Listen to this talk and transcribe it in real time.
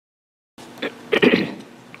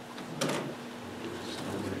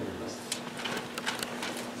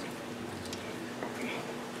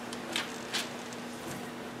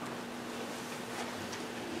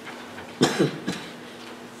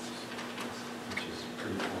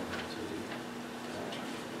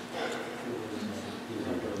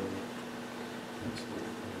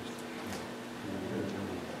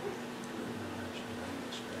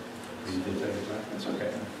That's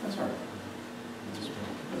okay. That's all right.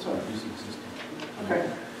 That's all right. Okay.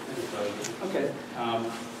 Okay.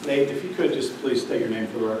 Nate, if you could just please state your name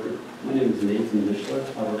for the record. My name is Nathan Mishler.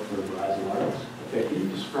 I work for Verizon Wireless. Okay. Can you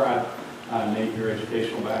describe, Nate, your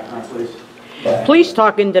educational background, please? Please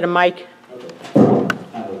talk into the mic. I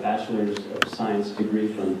have a bachelor's of science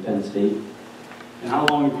degree from Penn State. And how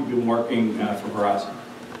long have you been working for Verizon?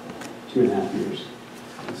 2.5 years.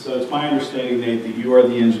 So it's my understanding, Nate, that you are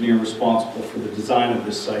the engineer responsible for the design of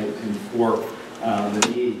this site and for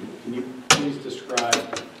the need. Can you please describe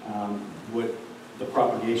what the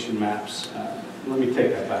propagation maps, let me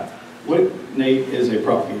take that back. What, Nate, is a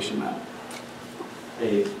propagation map?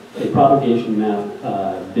 A propagation map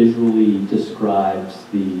visually describes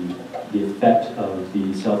the effect of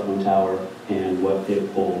the cell phone tower and what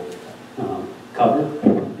it will cover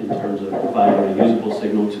in terms of providing a usable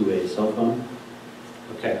signal to a cell phone.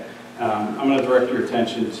 Okay. I'm going to direct your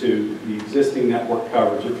attention to the existing network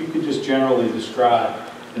coverage. If you could just generally describe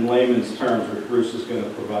in layman's terms what Bruce is going to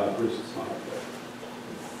provide. Bruce, it's not up there.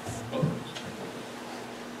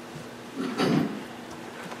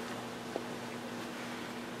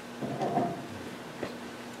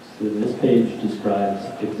 So this page describes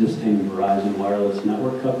existing Verizon Wireless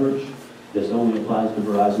network coverage. This only applies to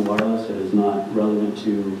Verizon Wireless. It is not relevant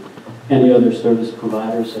to any other service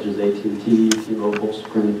providers such as AT&T, T-Mobile,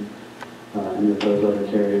 Sprint, any of those other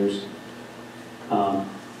carriers.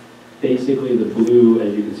 Basically, the blue,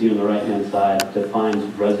 as you can see on the right-hand side, defines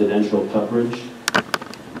residential coverage.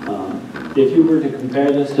 If you were to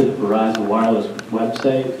compare this to the Verizon Wireless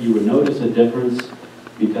website, you would notice a difference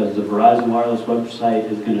because the Verizon Wireless website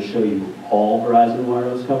is going to show you all Verizon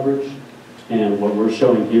Wireless coverage, and what we're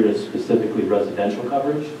showing here is specifically residential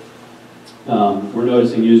coverage. We're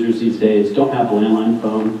noticing users these days don't have a landline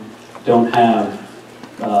phone, don't have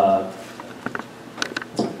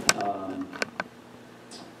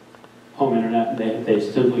home internet. They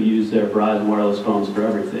simply use their Verizon Wireless phones for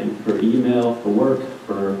everything, for email, for work,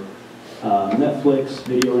 for Netflix,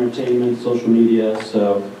 video entertainment, social media.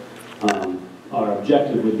 So our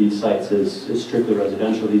objective with these sites is strictly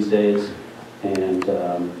residential these days. And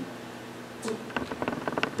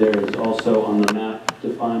there is also on the map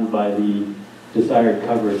defined by the desired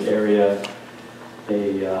coverage area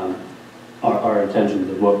our intentions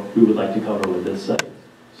of what we would like to cover with this site.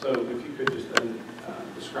 So if you could just then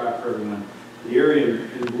describe for everyone, the area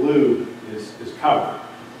in blue is covered.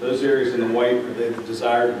 Those areas in the white, are they the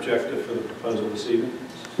desired objective for the proposal this evening?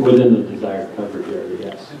 Within the desired coverage area,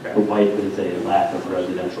 yes. Okay. The white is a lack of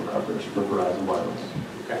residential coverage for Verizon Wireless.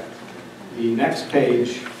 Okay. The next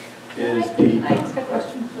page is Can I ask a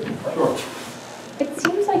question, please? Sure. It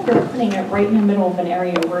seems like you're putting it right in the middle of an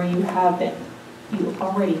area where you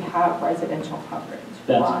already have residential coverage.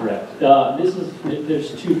 That's Why? correct.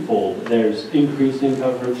 There's twofold. There's increasing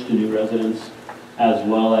coverage to new residents, as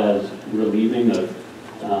well as relieving the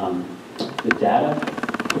data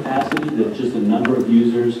capacity, just the number of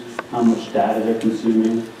users, how much data they're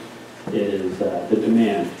consuming. The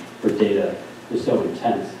demand for data is so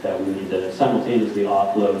intense that we need to simultaneously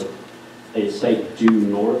offload a site due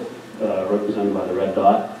north, represented by the red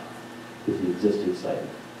dot, is the existing site.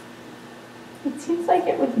 It seems like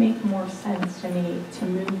it would make more sense to me to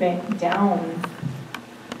move it down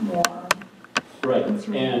more. Right,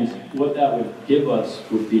 and what that would give us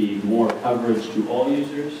would be more coverage to all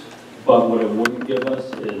users, but what it wouldn't give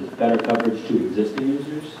us is better coverage to existing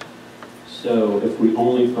users. So if we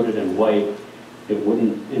only put it in white, it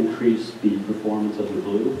wouldn't increase the performance of the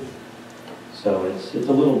blue. So it's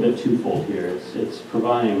a little bit twofold here. It's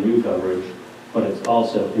providing new coverage, but it's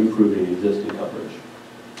also improving existing coverage.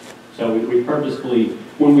 So we purposefully,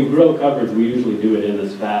 when we grow coverage, we usually do it in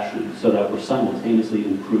this fashion so that we're simultaneously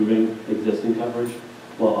improving existing coverage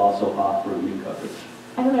while also offering new coverage.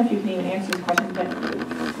 I don't know if you can even answer this question, but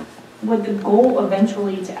would the goal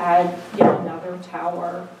eventually to add yet another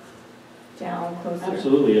tower down closer?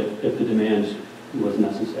 Absolutely, if the demand was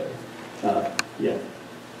necessary. Yeah.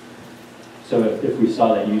 So if we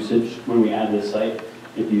saw that usage, when we add this site,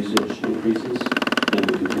 if usage increases, then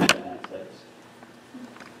we can do that.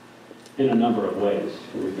 In a number of ways,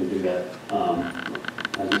 we can do that,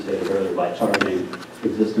 as we stated earlier, by charging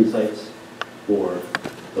existing sites or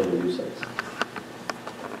building new sites.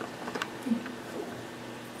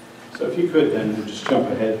 So if you could then, we'll just jump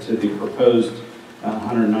ahead to the proposed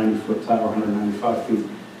 190-foot tower, 195 feet.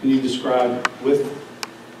 Can you describe, with,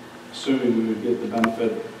 assuming we would get the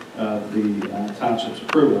benefit of the township's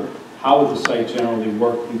approval, how would the site generally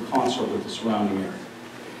work in concert with the surrounding area?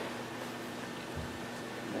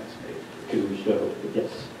 Can we show? Yes.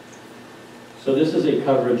 So this is a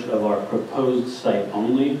coverage of our proposed site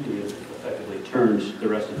only. We have effectively turned the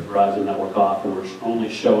rest of the Verizon network off, and we're only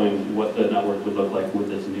showing what the network would look like with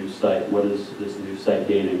this new site. What is this new site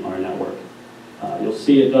gaining our network? You'll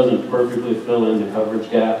see it doesn't perfectly fill in the coverage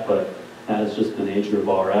gap, but as just the nature of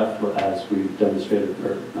RF, as we've demonstrated,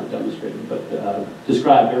 or not demonstrated, but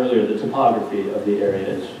described earlier, the topography of the area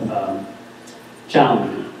is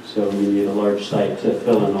challenging. So we need a large site to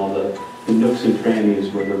fill in all the nooks and crannies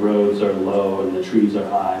where the roads are low and the trees are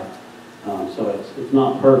high. So it's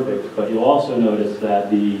not perfect, but you'll also notice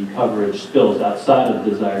that the coverage spills outside of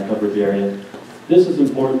the desired coverage area. This is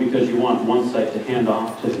important because you want one site to hand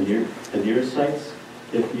off to the nearest sites.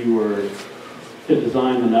 If you were to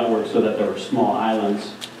design the network so that there were small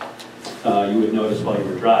islands, you would notice while you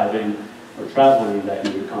were driving or traveling that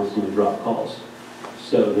you would constantly drop calls.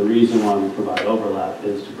 So the reason why we provide overlap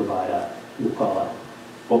is to provide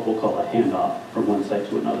what we'll call a handoff from one site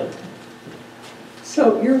to another.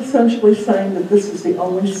 So you're essentially saying that this is the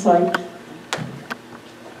only site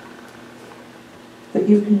that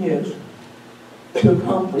you can use to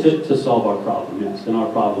accomplish? To solve our problem, yes. And our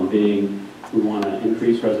problem being we want to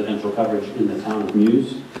increase residential coverage in the town of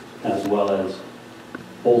Muse, as well as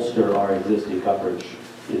bolster our existing coverage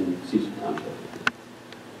in Cecil Township.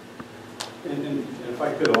 And if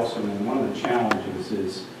I could also, one of the challenges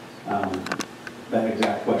is that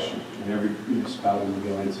exact question in every municipality we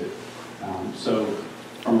go into. So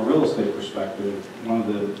from a real estate perspective, one of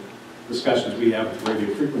the discussions we have with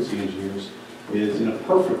radio frequency engineers is in a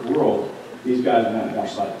perfect world, these guys want more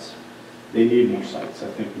sites. They need more sites. I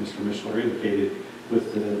think Mr. Mishler indicated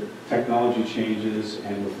with the technology changes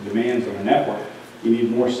and with the demands on the network, you need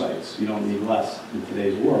more sites. You don't need less in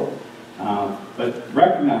today's world. But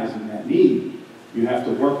recognizing that need, you have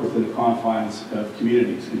to work within the confines of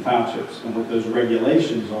communities and townships and what those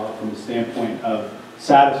regulations are from the standpoint of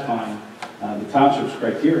satisfying the township's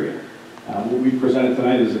criteria. What we presented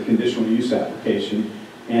tonight is a conditional use application,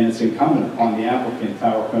 and it's incumbent upon the applicant,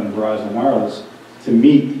 TowerCo and Verizon Wireless, to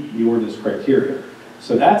meet the ordinance criteria.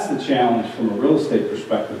 So that's the challenge from a real estate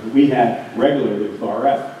perspective that we have regularly with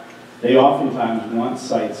RF. They oftentimes want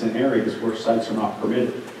sites in areas where sites are not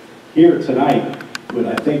permitted. Here tonight, what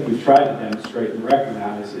I think we've tried to demonstrate and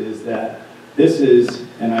recognize is that this is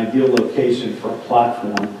an ideal location for a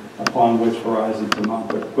platform upon which Verizon can mount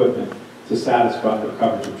their equipment to satisfy their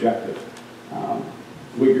coverage objective.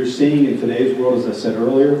 What you're seeing in today's world, as I said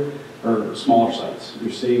earlier, are smaller sites.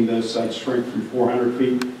 You're seeing those sites shrink from 400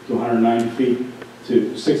 feet to 190 feet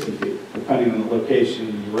to 60 feet, depending on the location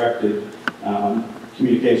and the erected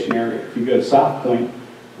communication area. If you go to South Point,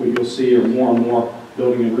 what you'll see are more and more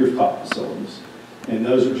building and rooftop facilities. And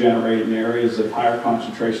those are generated in areas of higher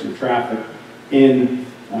concentration of traffic in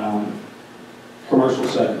commercial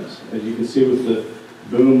settings. As you can see with the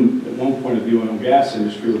boom, at one point of view, oil and gas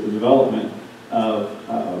industry with the development of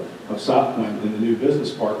South Point in the new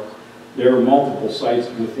business park, there are multiple sites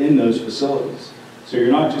within those facilities. So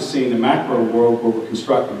you're not just seeing the macro world where we're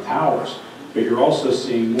constructing towers, but you're also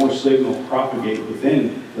seeing more signal propagate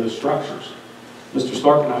within those structures. Mr.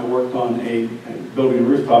 Stark and I worked on a building and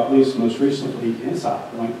rooftop lease most recently in South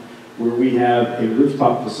Point, where we have a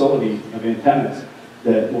rooftop facility of antennas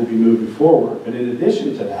that will be moving forward. But in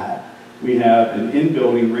addition to that, we have an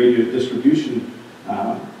in-building radio distribution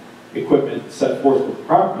equipment set forth with the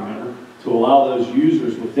property owner to allow those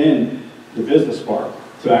users within the business park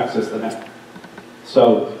to access the network.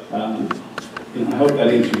 So I hope that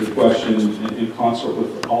answers your question in concert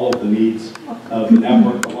with all of the needs of the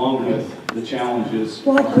network, along with the challenges.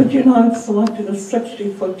 Why could you not have selected a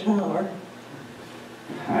 60-foot tower?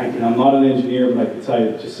 I'm not an engineer, but I can tell you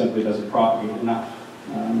it just simply doesn't propagate enough.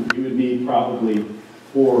 You would need probably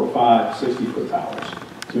 4 or 5 60-foot towers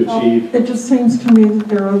to achieve. It just seems to me that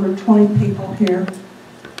there are over 20 people here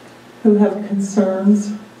who have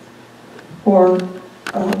concerns or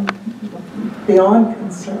beyond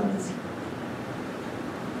concerns.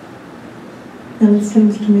 And it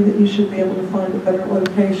seems to me that you should be able to find a better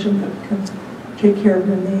location that can take care of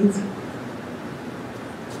your needs.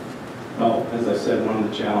 Well, as I said, one of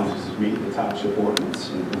the challenges is meeting the township ordinance,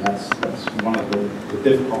 and that's one of the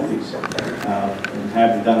difficulties. And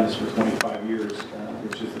having done this for 25 years,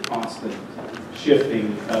 which is the constant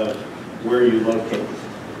shifting of where you locate.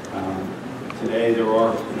 Today there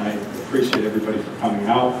are, and I appreciate everybody for coming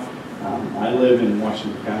out, I live in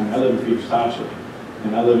Washington County, I live in Peters Township,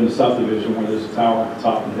 and I live in a subdivision where there's a tower at the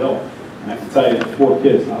top of the hill. And I can tell you, I have 4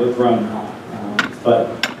 kids, and I live grown now.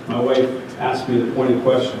 But my wife asked me the pointed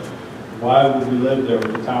question, why would we live there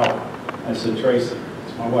with a tower? I said, Tracy,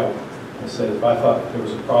 it's my wife. I said, if I thought there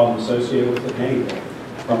was a problem associated with it anyway,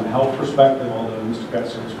 from a health perspective, although Mr.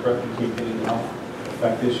 Kessler is correct, we can't get into health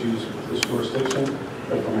effect issues with this jurisdiction,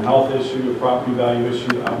 but from a health issue, a property value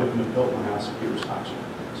issue, I wouldn't have built my house in Peters Township.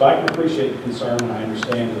 So I can appreciate the concern, and I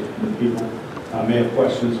understand that people may have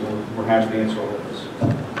questions, and we're happy to answer all of this.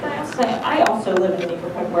 Can I also say, I also live in a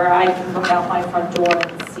neighborhood where I can look out my front door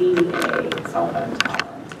and see a cell phone tower.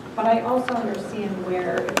 But I also understand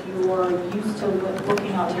where if you're used to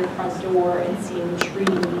looking out your front door and seeing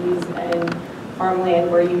trees and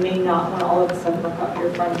farmland where you may not want to all of a sudden look out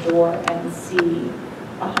your front door and see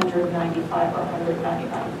 195 or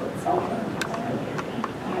 199 foot cell phone tower.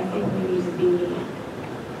 And I think we need to be,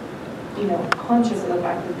 conscious of the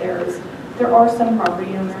fact that there are some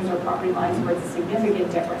property owners or property lines where it's a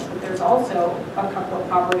significant difference, but there's also a couple of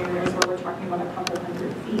property owners where we're talking about a couple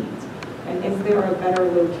hundred feet. And is there a better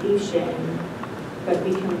location that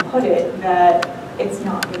we can put it that it's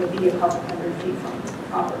not going to be a couple hundred feet from the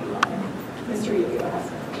property line? Mr. Yu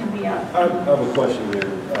can we I have a question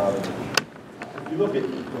here. If you look at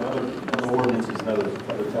other ordinances and other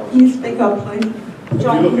towns. Can you speak up, please?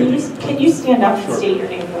 John, can you stand up and state your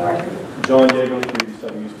name for the record? John Diego,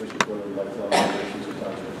 37 East Bishop Road,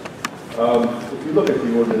 Township. If you look at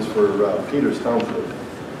the ordinance for Peters Township,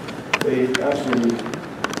 they actually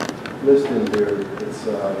list in here, it's,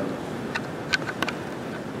 this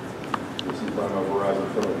is by my Verizon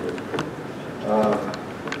phone here.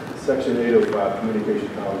 Section 805, communication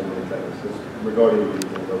towers and antennas, this is regarding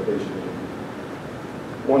the location.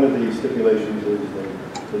 One of the stipulations is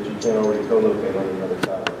that you can't already co-locate on another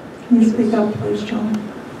tower. Can you speak up, please, John?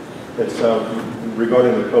 It's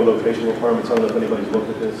regarding the co-location requirements. I don't know if anybody's looked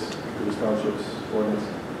at this Township's ordinance.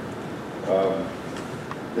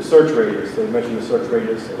 The search radius, they mentioned the search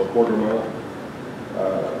radius of a quarter mile.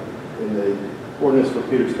 In the ordinance for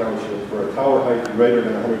Peters Township, for a tower height greater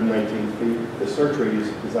than 119 feet, the search radius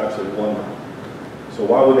is actually 1 mile. So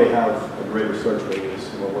why would they have a greater search radius?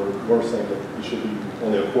 Well, we're saying that it should be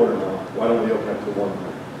only a quarter mile. Why don't we open up to 1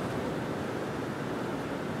 mile?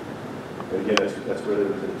 And again, that's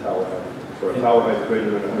related to the tower height. For a tower height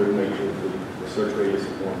greater than 119 feet, the search radius is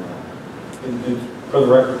 1 mile. And for the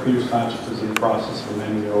record, Peters Township is in the process of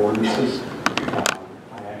amending their ordinances.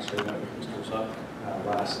 I actually met with Mr. Zuck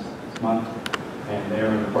last month, and they're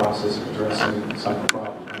in the process of addressing some of the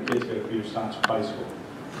problems. When kids go to Peters Township High School,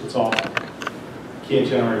 it's awful. You can't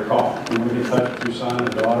generate a call. You want to get in touch with your son or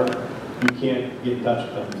daughter, you can't get in touch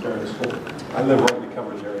with them during the school. I live right in the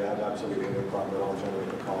coverage area. I have absolutely no problem at all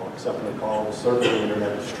generating a call, except when the call is surfing the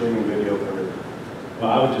internet, streaming video, everything. Well,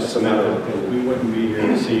 I would just submit that we wouldn't be here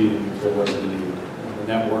this evening if there wasn't a need. The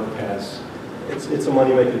network has... It's a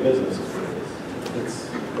money-making business. It's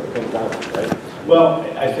what it comes down to, right? Well,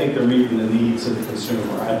 I think they're meeting the needs of the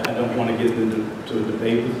consumer. I don't want to get into a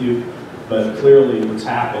debate with you, but clearly what's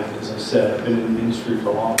happened, as I said, I've been in the industry for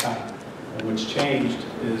a long time, and what's changed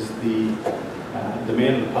is the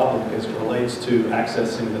demand of the public as it relates to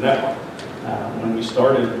accessing the network. When we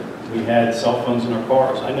started, we had cell phones in our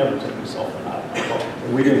cars. I never took my cell phone out of my car.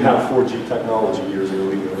 We didn't have 4G technology years ago.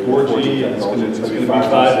 4G, and it's going to be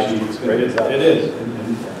 5G. It is.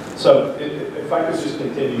 And so if I could just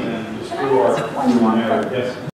continue then, just through our, yes.